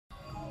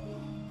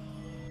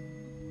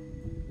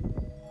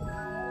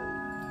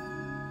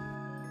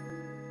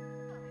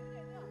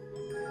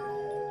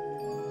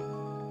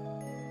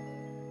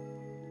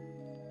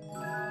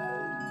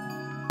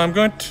I'm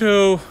going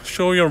to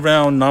show you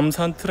around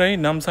Namsan today.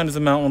 Namsan is a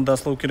mountain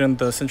that's located in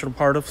the central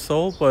part of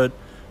Seoul, but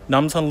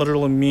Namsan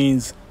literally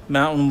means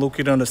mountain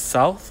located on the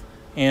south.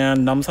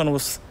 And Namsan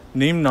was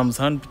named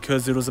Namsan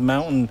because it was a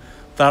mountain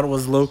that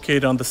was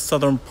located on the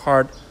southern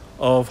part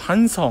of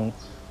Hansong,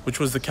 which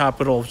was the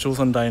capital of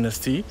Joseon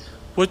Dynasty,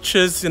 which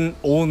is an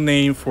old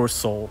name for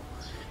Seoul.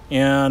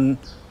 And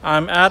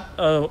I'm at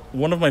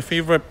one of my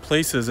favorite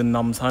places in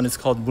Namsan. It's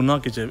called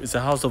Munagijib. It's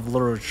a house of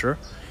literature.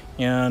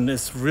 And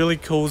it's really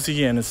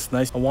cozy and it's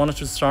nice. I wanted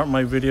to start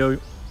my video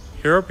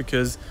here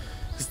because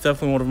it's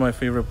definitely one of my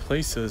favorite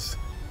places.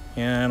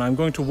 And I'm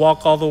going to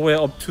walk all the way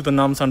up to the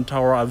Namsan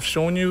Tower. I've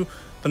shown you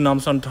the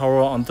Namsan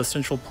Tower on the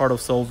central part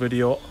of Seoul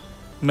video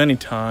many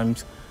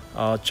times.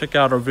 Check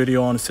out our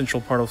video on the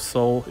central part of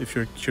Seoul if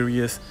you're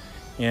curious.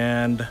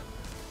 And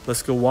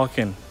let's go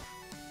walking.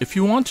 If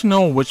you want to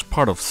know which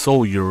part of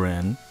Seoul you're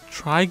in,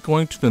 try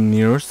going to the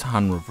nearest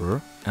Han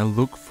River and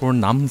look for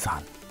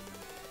Namsan.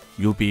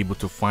 You'll be able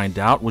to find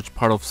out which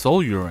part of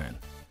Seoul you're in.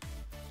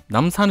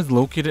 Namsan is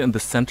located in the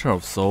center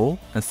of Seoul,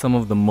 and some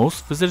of the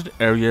most visited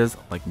areas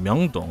like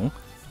Myeongdong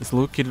is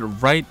located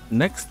right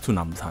next to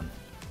Namsan.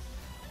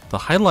 The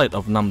highlight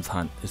of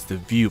Namsan is the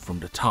view from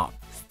the top.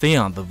 Stay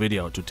on the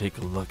video to take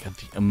a look at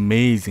the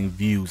amazing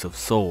views of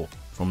Seoul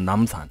from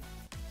Namsan.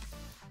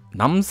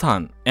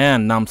 Namsan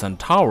and Namsan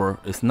Tower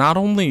is not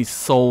only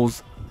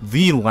Seoul's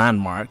the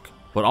landmark,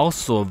 but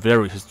also a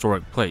very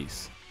historic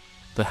place.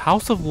 The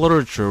House of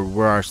Literature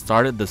where I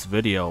started this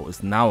video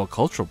is now a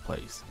cultural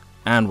place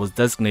and was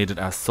designated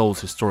as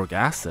Seoul's historic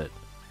asset,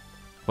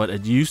 but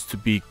it used to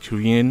be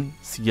Korean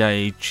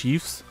CIA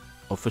chief's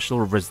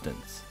official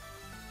residence.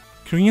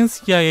 Korean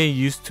CIA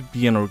used to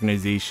be an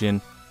organization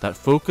that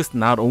focused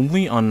not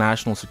only on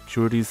national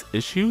security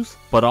issues,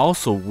 but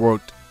also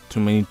worked to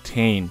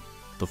maintain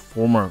the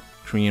former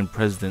Korean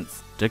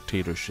president's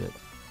dictatorship.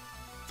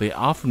 They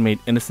often made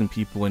innocent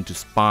people into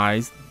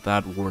spies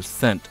that were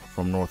sent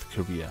from North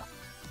Korea.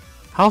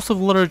 House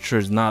of Literature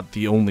is not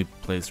the only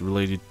place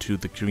related to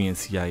the Korean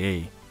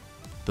CIA.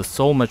 The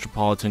Seoul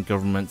Metropolitan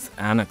Government's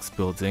Annex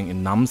building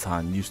in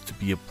Namsan used to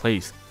be a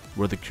place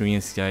where the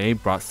Korean CIA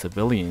brought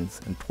civilians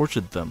and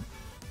tortured them,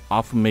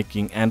 often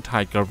making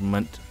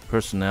anti-government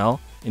personnel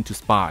into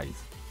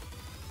spies.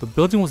 The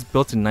building was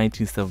built in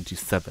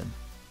 1977,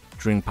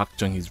 during Park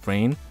Chung-hee's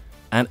reign,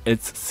 and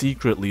it's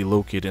secretly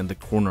located in the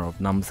corner of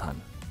Namsan.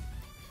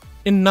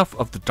 Enough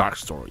of the dark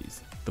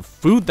stories. The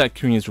food that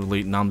Koreans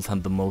relate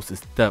Namsan the most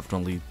is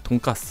definitely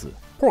tonkatsu,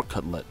 pork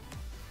cutlet.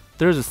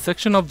 There is a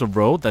section of the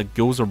road that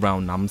goes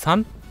around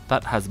Namsan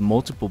that has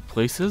multiple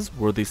places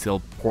where they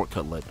sell pork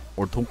cutlet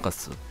or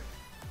tonkatsu.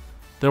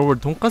 There were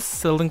tonkatsu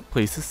selling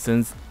places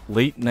since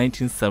late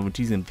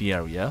 1970s in the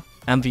area,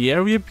 and the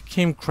area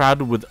became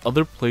crowded with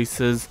other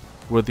places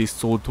where they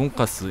sold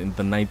tonkatsu in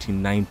the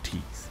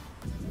 1990s.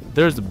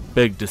 There's a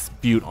big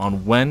dispute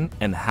on when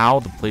and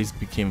how the place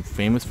became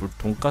famous for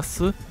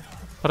tonkatsu,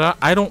 but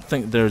I don't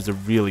think there's a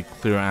really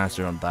clear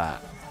answer on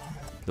that.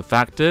 The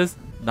fact is,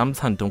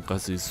 Namsan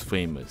tonkatsu is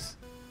famous.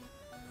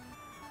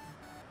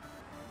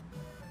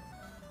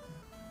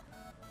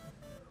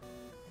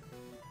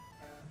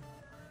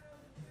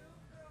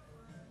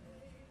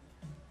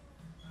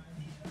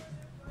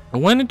 I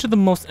went into the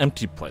most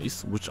empty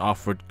place, which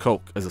offered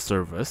Coke as a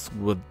service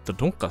with the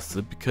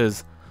tonkatsu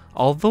because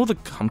although the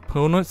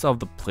components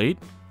of the plate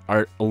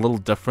are a little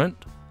different,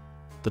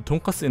 the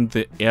tonkatsu in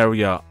the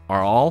area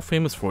are all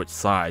famous for its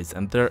size,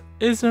 and there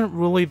isn't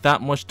really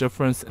that much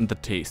difference in the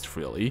taste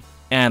really,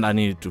 and I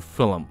needed to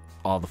fill up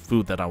all the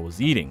food that I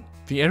was eating.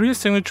 The area's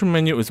signature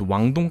menu is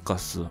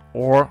Wangdongkatsu,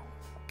 or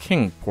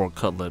king pork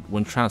cutlet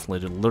when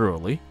translated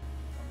literally.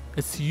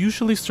 It's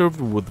usually served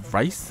with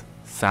rice,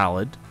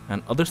 salad,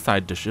 and other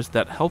side dishes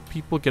that help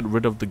people get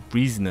rid of the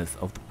greasiness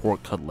of the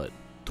pork cutlet.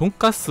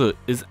 Tonkatsu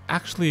is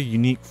actually a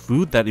unique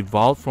food that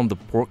evolved from the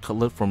pork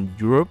cutlet from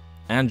Europe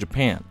and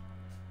Japan.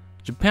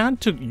 Japan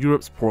took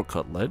Europe's pork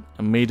cutlet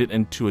and made it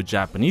into a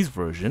Japanese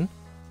version,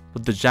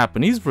 but the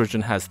Japanese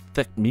version has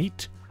thick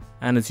meat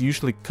and is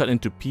usually cut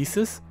into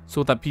pieces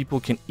so that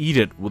people can eat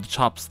it with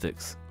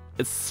chopsticks.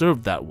 It's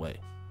served that way.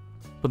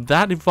 But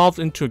that evolved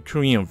into a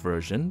Korean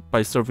version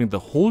by serving the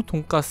whole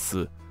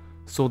tonkatsu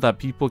so that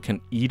people can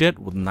eat it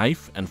with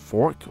knife and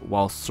fork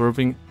while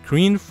serving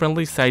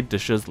Korean-friendly side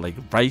dishes like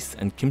rice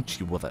and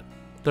kimchi with it.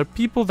 There are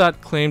people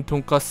that claim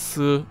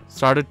tonkatsu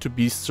started to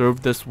be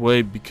served this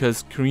way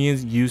because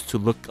Koreans used to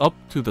look up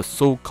to the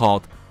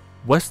so-called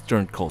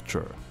Western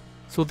culture.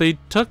 So they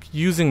took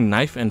using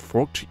knife and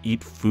fork to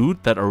eat food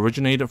that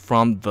originated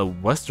from the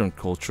Western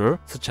culture,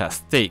 such as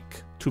steak,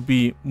 to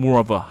be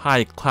more of a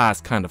high-class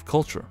kind of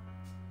culture.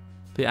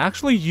 They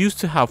actually used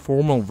to have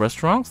formal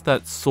restaurants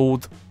that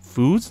sold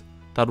foods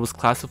that was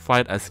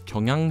classified as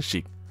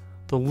경양식.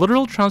 The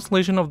literal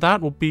translation of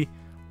that would be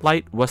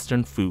light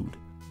Western food.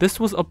 This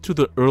was up to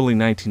the early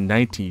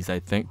 1990s, I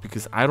think,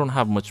 because I don't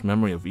have much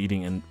memory of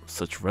eating in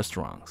such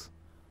restaurants.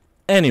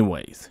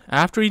 Anyways,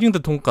 after eating the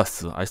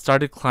tonkatsu, I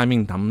started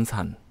climbing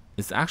Namsan.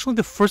 It's actually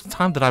the first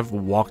time that I've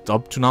walked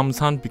up to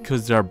Namsan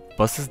because there are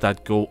buses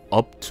that go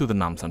up to the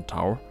Namsan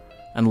Tower.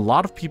 and a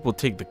lot of people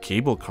take the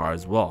cable car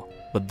as well.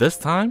 But this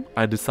time,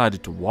 I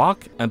decided to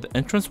walk, and the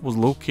entrance was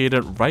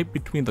located right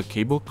between the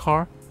cable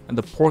car and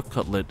the pork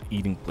cutlet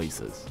eating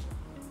places.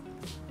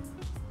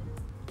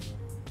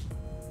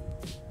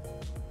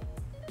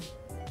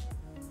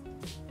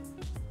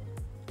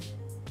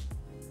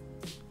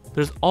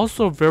 There's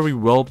also a very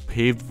well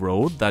paved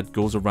road that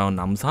goes around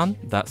Namsan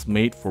that's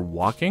made for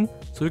walking,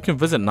 so you can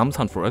visit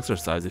Namsan for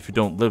exercise if you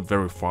don't live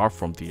very far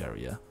from the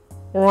area.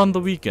 Or on the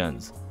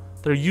weekends.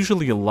 There are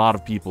usually a lot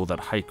of people that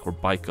hike or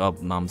bike up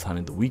Namsan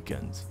in the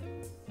weekends.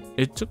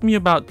 It took me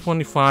about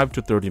 25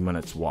 to 30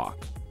 minutes walk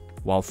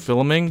while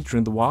filming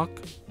during the walk,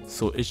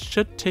 so it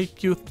should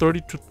take you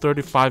 30 to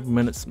 35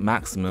 minutes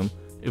maximum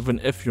even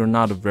if you're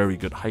not a very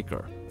good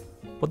hiker.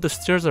 But the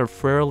stairs are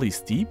fairly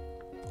steep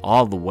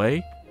all the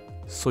way,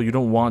 so you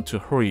don't want to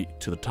hurry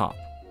to the top.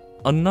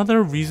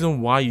 Another reason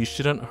why you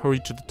shouldn't hurry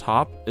to the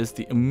top is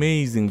the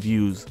amazing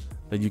views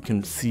that you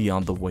can see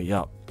on the way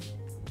up.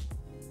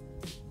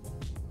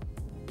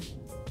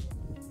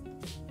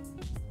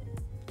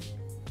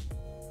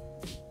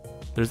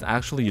 There's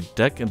actually a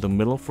deck in the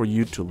middle for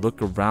you to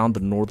look around the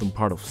northern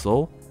part of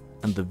Seoul,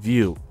 and the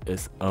view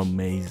is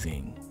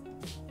amazing.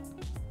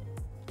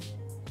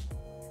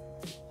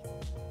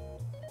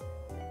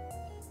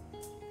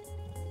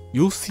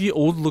 You'll see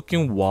old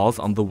looking walls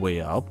on the way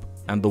up,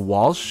 and the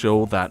walls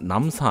show that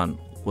Namsan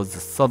was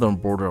the southern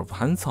border of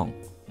Hanseong,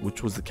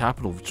 which was the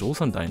capital of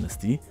Joseon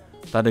dynasty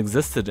that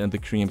existed in the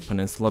Korean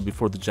peninsula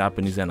before the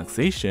Japanese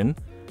annexation,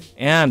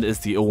 and is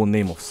the old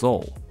name of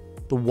Seoul.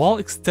 The wall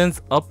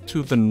extends up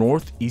to the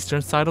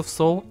northeastern side of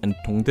Seoul and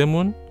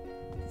Dongdaemun.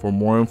 For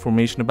more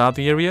information about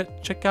the area,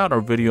 check out our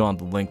video on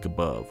the link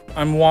above.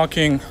 I'm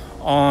walking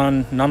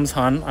on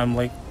Namsan. I'm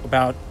like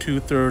about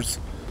 2/3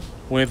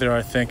 way there,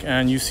 I think,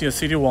 and you see a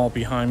city wall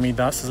behind me.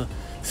 That's a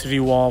city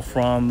wall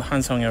from the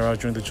Hanseong era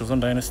during the Joseon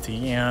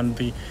dynasty, and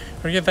the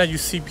area that you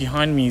see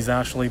behind me is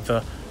actually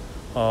the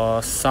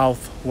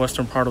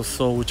southwestern part of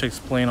Seoul, which I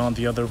explained on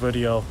the other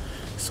video.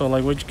 So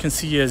like what you can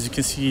see is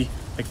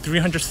like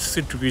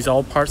 360 degrees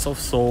all parts of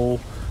Seoul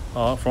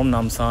from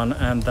Namsan,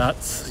 and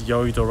that's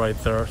Yeouido right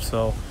there.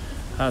 So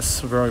that's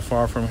very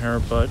far from here,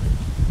 but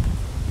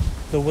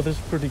the weather's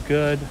pretty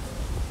good.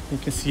 You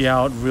can see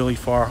out really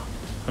far.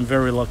 I'm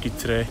very lucky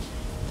today,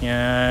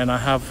 and I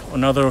have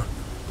another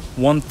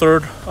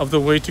 1/3 of the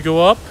way to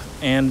go up,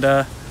 and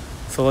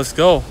so let's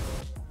go.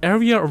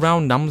 Area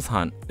around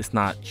Namsan is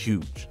not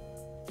huge,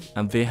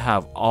 and they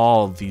have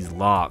all these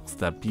locks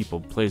that people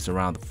place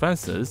around the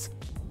fences.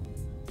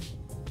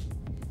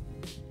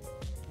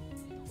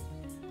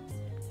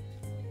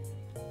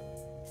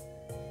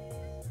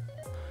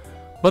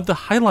 But the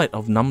highlight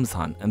of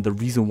Namsan, and the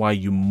reason why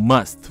you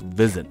must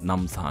visit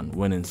Namsan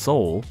when in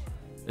Seoul,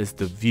 is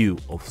the view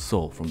of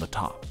Seoul from the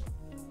top.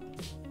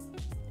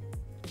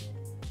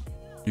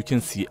 You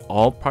can see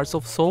all parts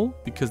of Seoul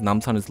because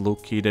Namsan is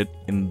located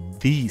in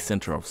the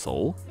center of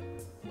Seoul.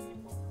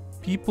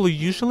 People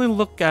usually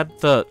look at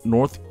the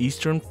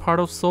northeastern part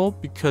of Seoul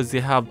because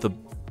they have the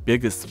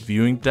biggest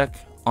viewing deck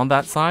on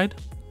that side.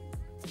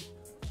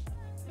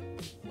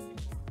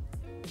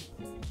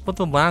 But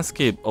the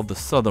landscape of the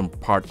southern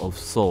part of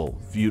Seoul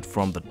viewed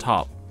from the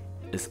top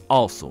is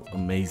also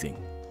amazing.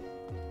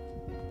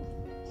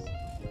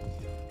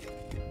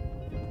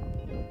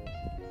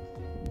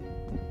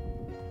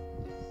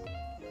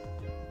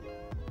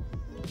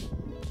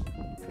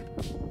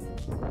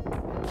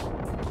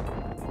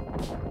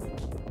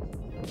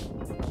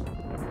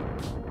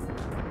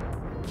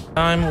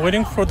 I'm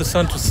waiting for the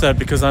sun to set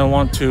because I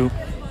want to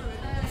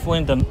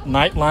film the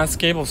night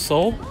landscape of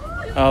Seoul.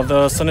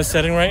 The sun is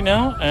setting right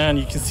now, and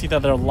you can see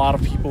that there are a lot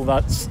of people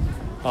that's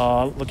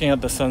looking at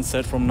the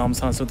sunset from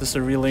Namsan. So this is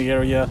a really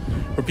area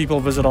where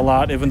people visit a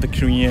lot, even the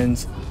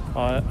Koreans.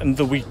 In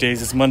the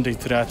weekdays, it's Monday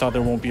today. I thought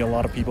there won't be a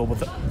lot of people,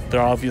 but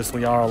there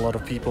obviously are a lot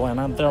of people,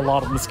 and there are a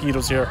lot of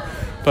mosquitoes here.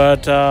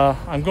 But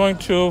I'm going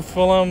to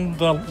film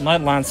the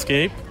night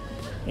landscape,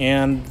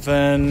 and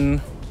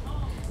then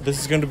this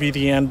is going to be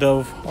the end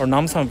of our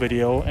Namsan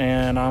video,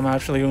 and I'm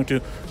actually going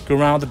to go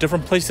around the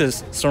different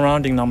places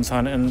surrounding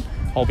Namsan, and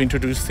I'll be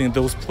introducing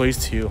those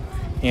places to you.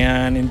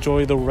 And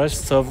enjoy the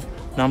rest of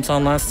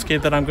Namsan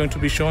landscape that I'm going to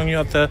be showing you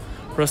at the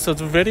rest of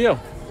the video.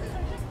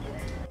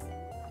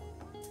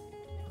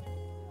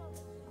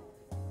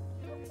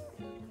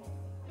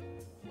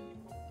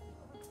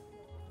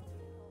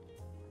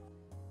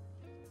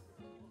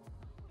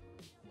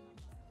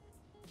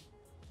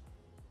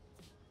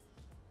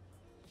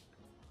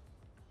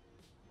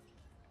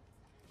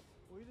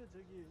 오히려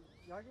저기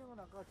야경은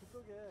아까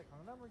저쪽에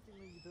강남을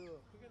찍는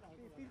게 더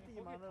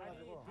빌딩이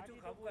많아가지고.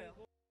 그쪽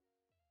가볼까요?